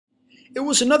It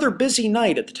was another busy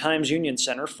night at the Times Union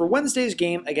Center for Wednesday's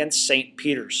game against St.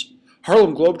 Peter's.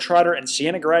 Harlem Globetrotter and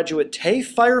Siena graduate Tay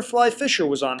Firefly Fisher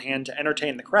was on hand to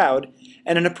entertain the crowd,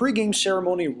 and in a pregame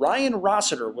ceremony, Ryan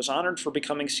Rossiter was honored for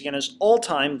becoming Siena's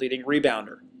all-time leading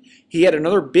rebounder. He had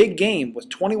another big game with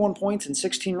 21 points and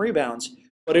 16 rebounds,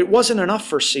 but it wasn't enough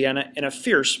for Siena in a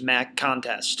fierce MAC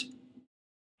contest.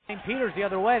 St. Peter's the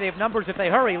other way. They have numbers if they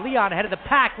hurry. Leon ahead of the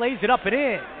pack, lays it up and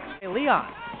in.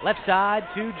 Leon, left side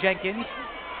to Jenkins.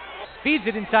 Feeds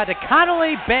it inside to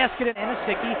Connolly, basket and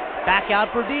Anasicki. Back out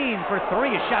for Dean for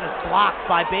three. A shot is blocked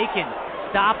by Bacon.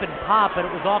 Stop and pop, but it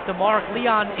was off the mark.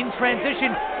 Leon in transition,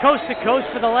 coast to coast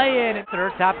for the lay-in.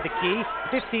 Third, top of the key,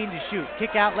 15 to shoot.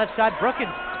 Kick out left side,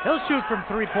 Brookins. He'll shoot from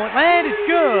three-point land. It's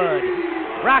good.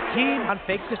 Rakeem on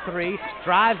fakes the three,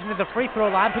 drives into the free throw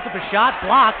line, puts up a shot,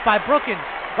 blocked by Brookins.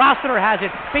 Rossiter has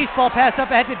it. Baseball pass up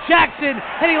ahead to Jackson,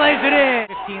 and he lays it in.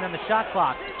 15 on the shot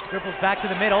clock. Dribbles back to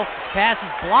the middle. Pass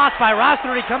is blocked by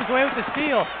Rossiter. He comes away with the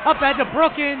steal. Up ahead to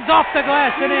Brookins, off the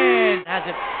glass and in. Has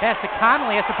it pass to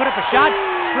Connolly. Has to put up a shot.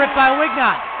 Stripped by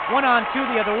Wignot. 1-on-2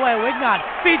 the other way. Wignot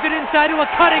feeds it inside to a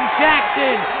cutting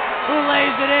Jackson, who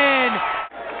lays it in.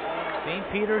 St.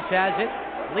 Peter's has it.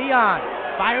 Leon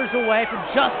fires away from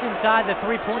just inside the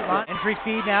three-point line. Entry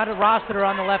feed now to Rossiter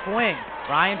on the left wing.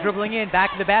 Ryan dribbling in,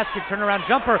 back to the basket, turnaround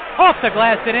jumper, off the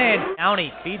glass and in.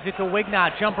 Downey feeds it to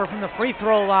Wignot, jumper from the free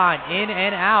throw line, in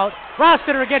and out.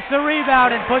 Rossiter gets the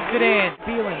rebound and puts it in.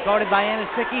 Beelan guarded by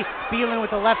Anasicki. Beelan with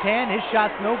the left hand, his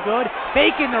shot's no good.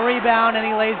 Bacon the rebound and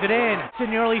he lays it in.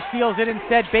 nearly steals it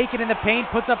instead. Bacon in the paint,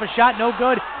 puts up a shot, no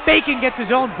good. Bacon gets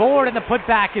his own board and the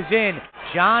putback is in.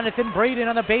 Jonathan Breeden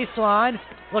on the baseline,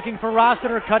 looking for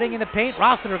Rossiter, cutting in the paint.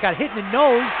 Rossiter got hit in the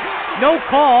nose. No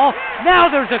call. Now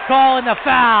there's a call and the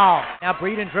foul. Now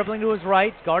Breeden dribbling to his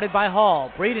right, guarded by Hall.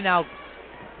 Breeden now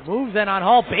moves in on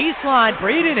Hall. Baseline.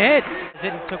 Breeden hits.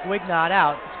 It took Wignot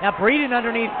out. Now Breeden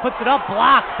underneath puts it up,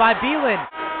 blocked by Beelan.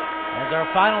 As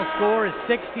our final score is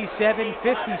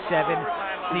 67-57.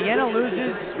 Siena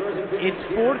loses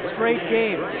its fourth straight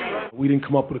game. We didn't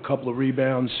come up with a couple of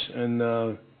rebounds,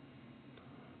 and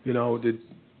you know,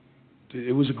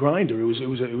 it was a grinder. It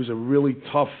was a really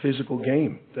tough physical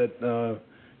game that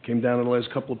came down in the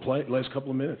last couple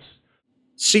of minutes.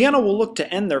 Siena will look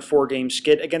to end their four-game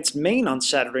skid against Maine on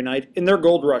Saturday night in their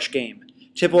Gold Rush game.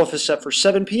 Tip-off is set for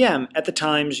 7 p.m. at the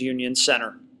Times Union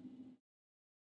Center.